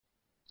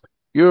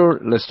You're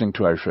listening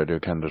to Irish Radio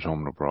Canada at Home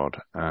and Abroad,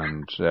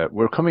 and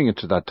we're coming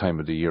into that time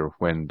of the year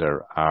when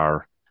there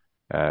are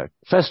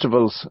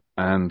festivals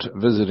and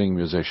visiting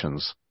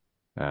musicians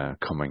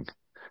coming.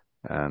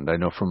 And I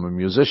know from a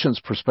musician's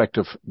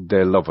perspective,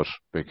 they love it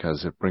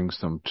because it brings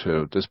them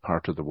to this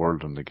part of the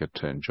world and they get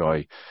to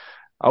enjoy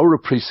our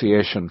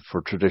appreciation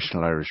for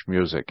traditional Irish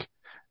music,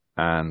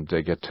 and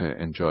they get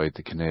to enjoy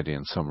the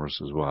Canadian summers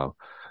as well.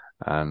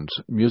 And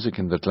Music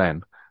in the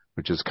Glen,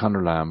 which is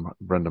Conor Lamb,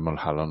 Brenda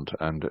Mulholland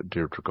and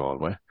Deirdre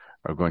Galway,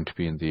 are going to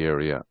be in the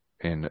area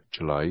in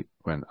July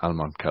when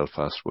Almont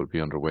Belfast will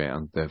be underway,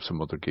 and they have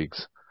some other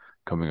gigs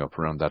coming up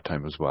around that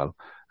time as well.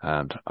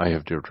 And I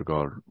have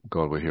Deirdre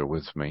Galway here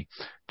with me.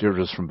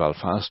 Deirdre's from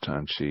Belfast,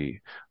 and she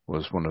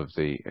was one of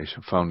the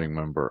founding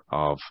member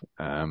of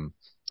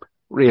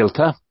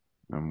Réalta,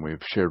 and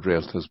we've shared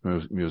Réalta's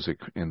music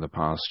in the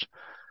past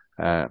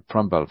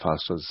from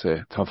Belfast, as I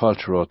say. Tá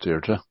fáilte rá,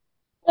 Deirdre.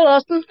 Well,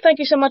 Austin, thank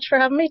you so much for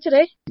having me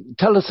today.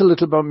 Tell us a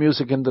little about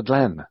Music in the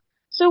Glen.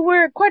 So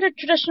we're quite a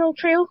traditional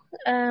trio.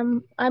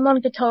 I'm on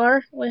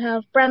guitar. We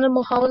have Brendan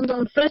Mulholland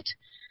on flute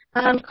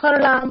and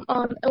Conor Lamb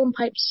on uilleann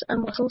pipes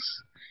and whistles.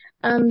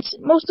 And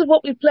most of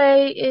what we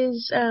play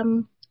is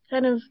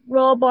kind of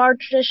raw bar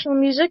traditional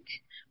music,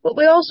 but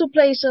we also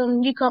play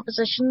some new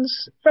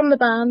compositions from the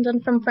band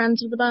and from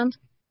friends of the band.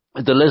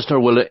 The listener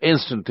will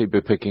instantly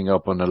be picking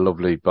up on a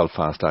lovely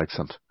Belfast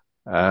accent.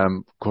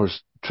 Of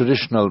course,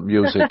 traditional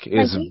music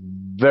is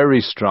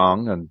very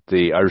strong, and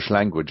the Irish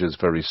language is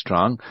very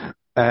strong,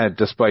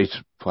 despite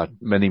what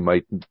many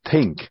might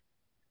think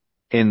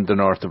in the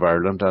north of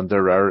Ireland. And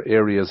there are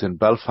areas in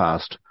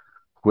Belfast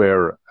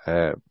where,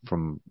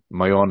 from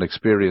my own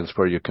experience,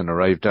 where you can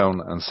arrive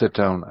down and sit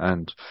down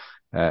and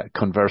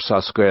converse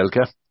as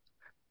Gaeilge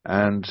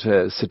and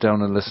sit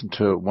down and listen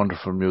to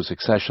wonderful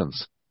music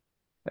sessions.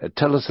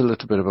 Tell us a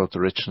little bit about the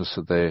richness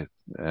of the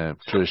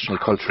traditional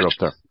culture up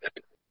there.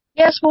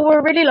 Yes, well,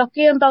 we're really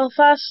lucky in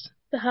Belfast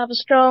to have a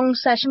strong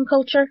session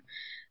culture.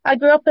 I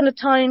grew up in a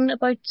town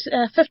about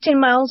 15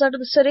 miles out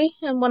of the city,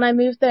 and when I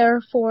moved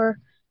there for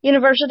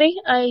university,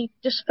 I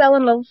just fell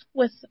in love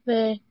with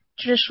the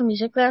traditional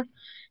music there.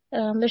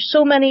 There's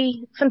so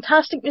many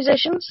fantastic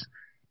musicians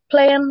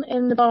playing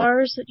in the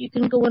bars that you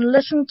can go and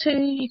listen to,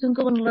 you can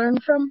go and learn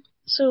from.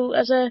 So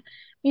as a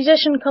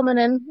musician coming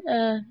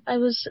in, I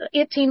was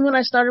 18 when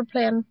I started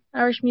playing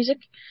Irish music.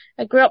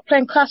 I grew up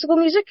playing classical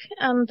music,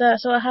 and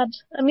so I had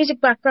a music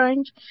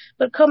background,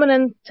 but coming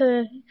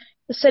into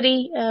the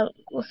city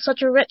with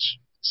such a rich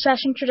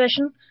session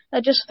tradition,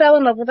 I just fell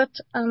in love with it,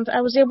 and I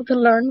was able to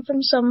learn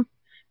from some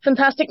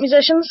fantastic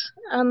musicians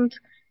and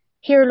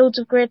hear loads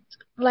of great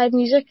live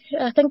music.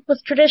 I think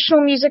with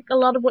traditional music, a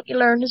lot of what you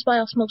learn is by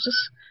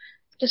osmosis.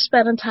 Just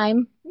spending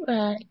time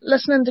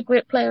listening to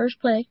great players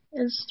play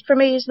for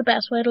me is the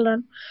best way to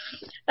learn.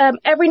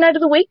 Every night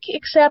of the week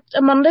except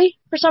a Monday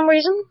for some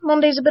reason.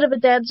 Monday's a bit of a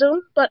dead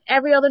zone, but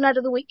every other night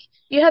of the week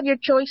you have your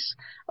choice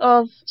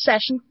of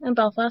session in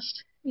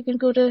Belfast. You can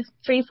go to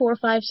 3, 4,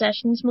 5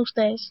 sessions most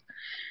days.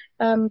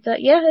 And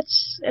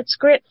it's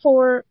great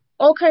for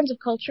all kinds of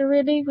culture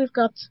really. We've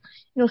got,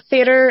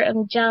 theatre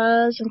and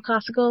jazz and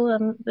classical,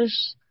 and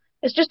it's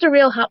just a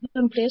real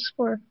happening place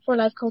for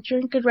live culture,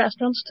 and good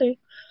restaurants too.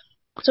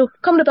 So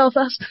come to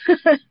Belfast.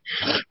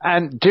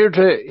 And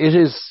Deirdre, it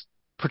is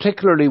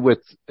particularly with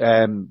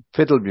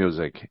fiddle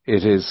music,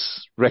 it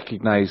is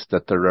recognised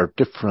that there are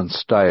different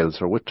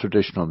styles, or with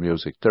traditional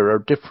music, there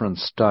are different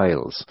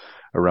styles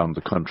around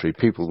the country.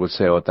 People would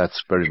say, oh,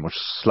 that's very much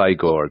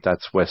Sligo, or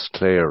that's West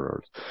Clare,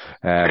 or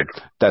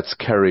that's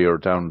Kerry or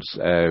Downs.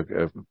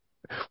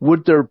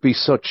 Would there be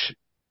such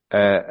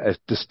a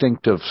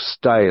distinctive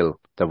style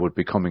that would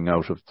be coming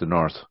out of the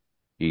north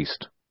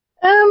east?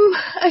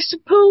 I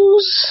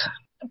suppose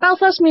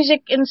Belfast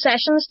music in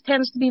sessions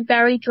tends to be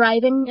very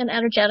driving and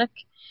energetic,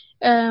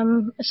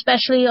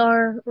 especially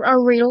our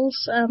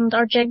reels and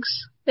our jigs.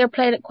 They're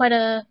played at quite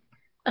a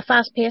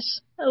fast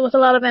pace with a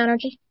lot of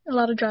energy, a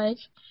lot of drive.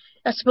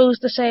 I suppose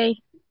to say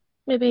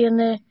maybe in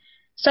the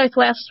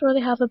southwest where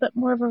they have a bit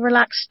more of a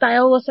relaxed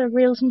style with their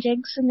reels and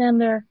jigs, and then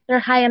their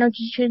high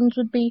energy tunes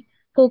would be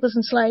polkas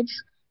and slides.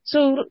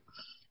 So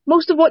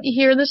most of what you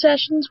hear in the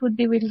sessions would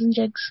be reels and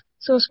jigs.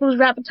 So I suppose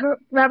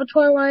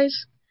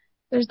repertoire-wise,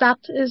 there's that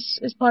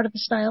is part of the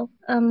style.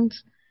 And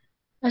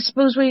I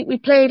suppose we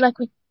play like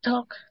we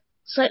talk,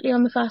 slightly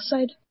on the fast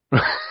side.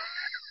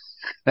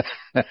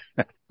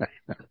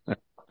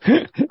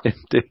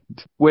 Indeed.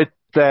 With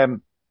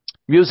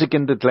Music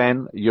in the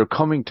Glen, you're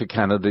coming to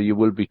Canada, you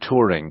will be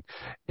touring.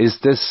 Is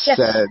this, yes.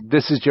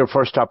 This is your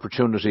first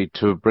opportunity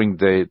to bring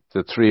the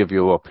three of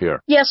you up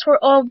here? Yes, we're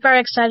all very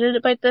excited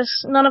about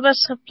this. None of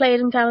us have played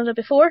in Canada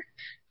before,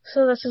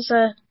 so this is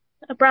a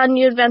brand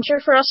new adventure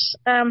for us.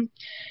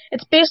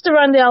 It's based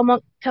around the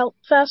Almont Celt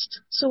Fest,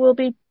 so we'll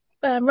be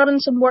running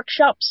some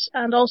workshops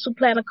and also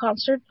playing a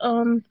concert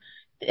on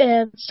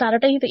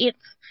Saturday the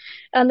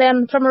 8th. And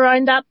then from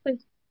around that, we've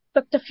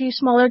booked a few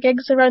smaller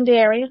gigs around the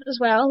area as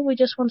well. We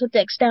just wanted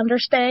to extend our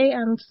stay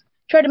and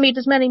try to meet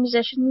as many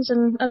musicians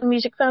and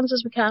music fans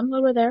as we can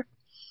while we're there.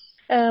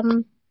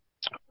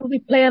 We'll be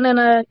playing in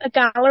a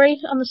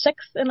gallery on the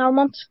 6th in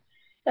Almont.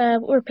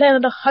 We're playing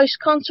at a house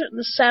concert on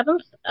the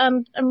 7th,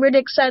 and I'm really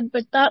excited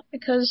about that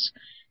because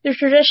the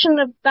tradition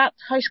of that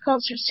house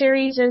concert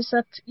series is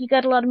that you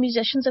get a lot of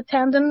musicians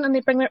attending and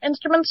they bring their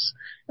instruments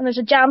and there's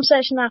a jam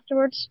session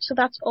afterwards, so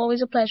that's always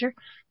a pleasure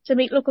to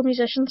meet local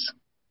musicians.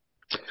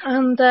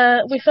 And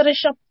we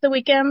finish up the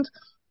weekend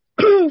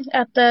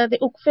at the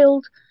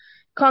Oakfield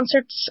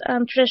Concerts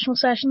and Traditional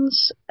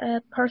Sessions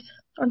at Perth,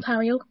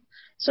 Ontario.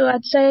 So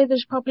I'd say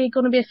there's probably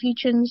going to be a few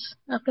tunes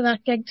after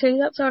that gig too.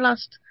 That's our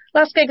last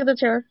gig of the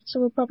tour, so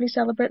we'll probably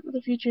celebrate with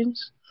a few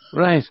tunes.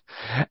 Right.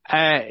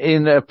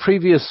 In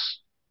previous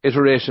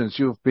iterations,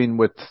 you've been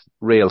with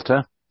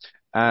Réalta,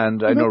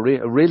 and I know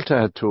Réalta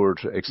had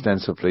toured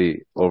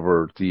extensively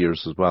over the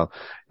years as well.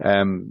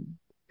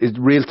 Is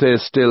Réalta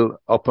still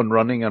up and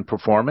running and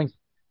performing?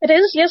 It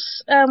is,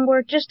 yes.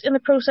 We're just in the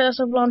process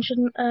of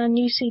launching a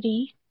new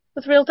CD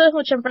with Réalta,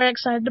 which I'm very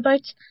excited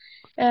about.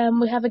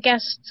 We have a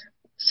guest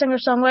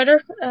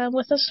singer-songwriter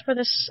with us for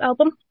this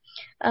album.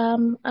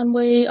 And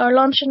we are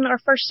launching our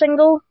first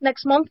single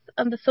next month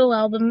and the full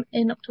album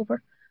in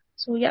October.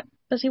 So yeah,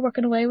 busy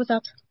working away with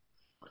that.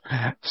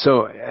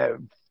 So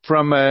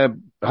from a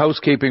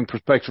housekeeping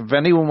perspective, if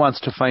anyone wants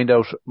to find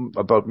out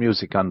about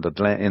music in the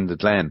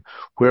Glen,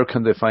 where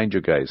can they find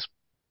you guys?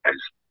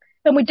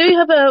 And we do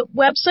have a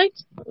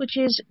website, which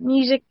is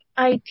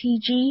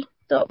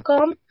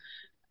musicitg.com,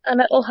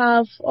 and it'll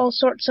have all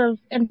sorts of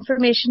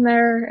information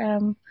there.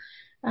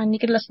 And you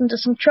can listen to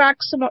some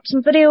tracks and watch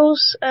some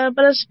videos.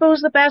 But I suppose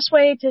the best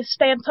way to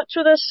stay in touch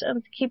with us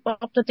and to keep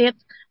up to date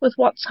with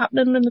what's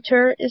happening in the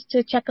tour is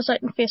to check us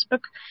out on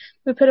Facebook.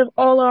 We put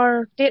all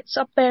our dates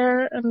up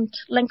there and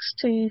links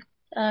to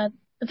the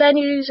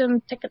venues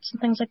and tickets and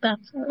things like that.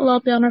 It'll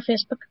all be on our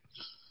Facebook.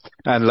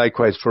 And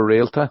likewise for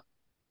Réalta?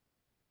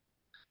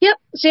 Yep,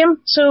 same.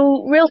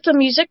 So Réalta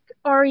Music,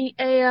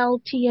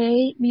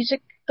 Realta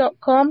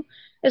music.com.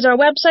 is our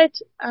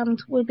website,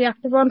 and we'll be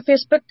active on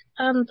Facebook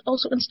and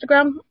also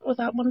Instagram with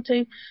that one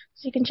too,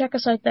 so you can check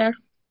us out there.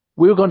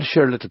 We're going to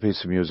share a little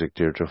piece of music,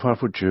 Deirdre.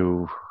 What would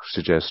you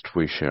suggest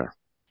we share?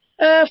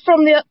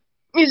 From the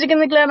Music in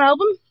the Glen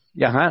album?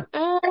 Yeah.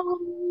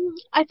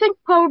 I think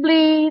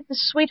probably the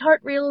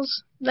Sweetheart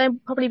Reels.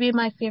 They'd probably be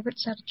my favourite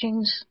set of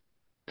tunes.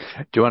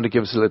 Do you want to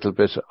give us a little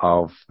bit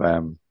of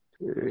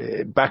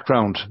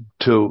background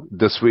to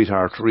the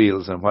Sweetheart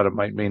Reels and what it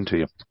might mean to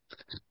you?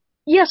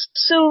 Yes,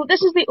 so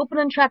this is the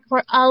opening track of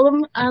our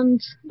album, and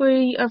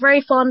we are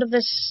very fond of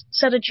this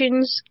set of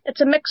tunes.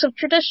 It's a mix of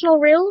traditional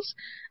reels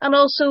and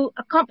also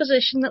a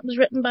composition that was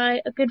written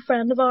by a good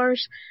friend of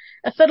ours,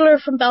 a fiddler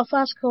from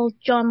Belfast called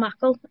John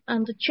Mackle,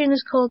 and the tune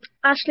is called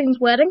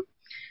Ashleen's Wedding,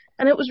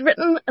 and it was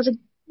written as a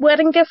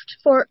wedding gift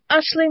for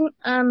Ashleen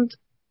and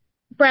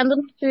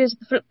Brendan, who is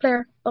the flute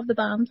player of the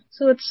band.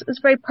 So it's a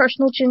very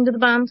personal tune to the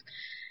band,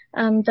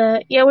 and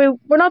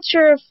we're not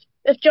sure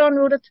if John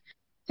wrote it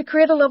to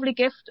create a lovely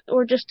gift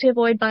or just to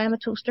avoid buying a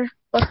toaster.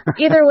 But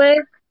either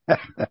way,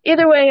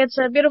 it's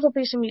a beautiful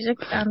piece of music,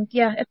 and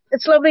yeah,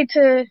 it's lovely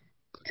to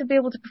be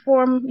able to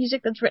perform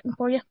music that's written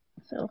for you.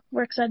 So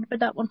we're excited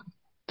about that one.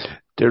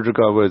 Deirdre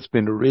Galway, it's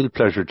been a real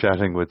pleasure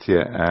chatting with you,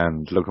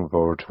 and looking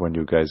forward to when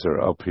you guys are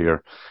up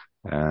here.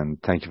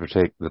 And thank you for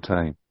taking the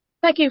time.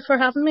 Thank you for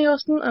having me,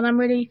 Austin, and I'm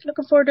really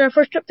looking forward to our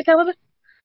first trip to Canada.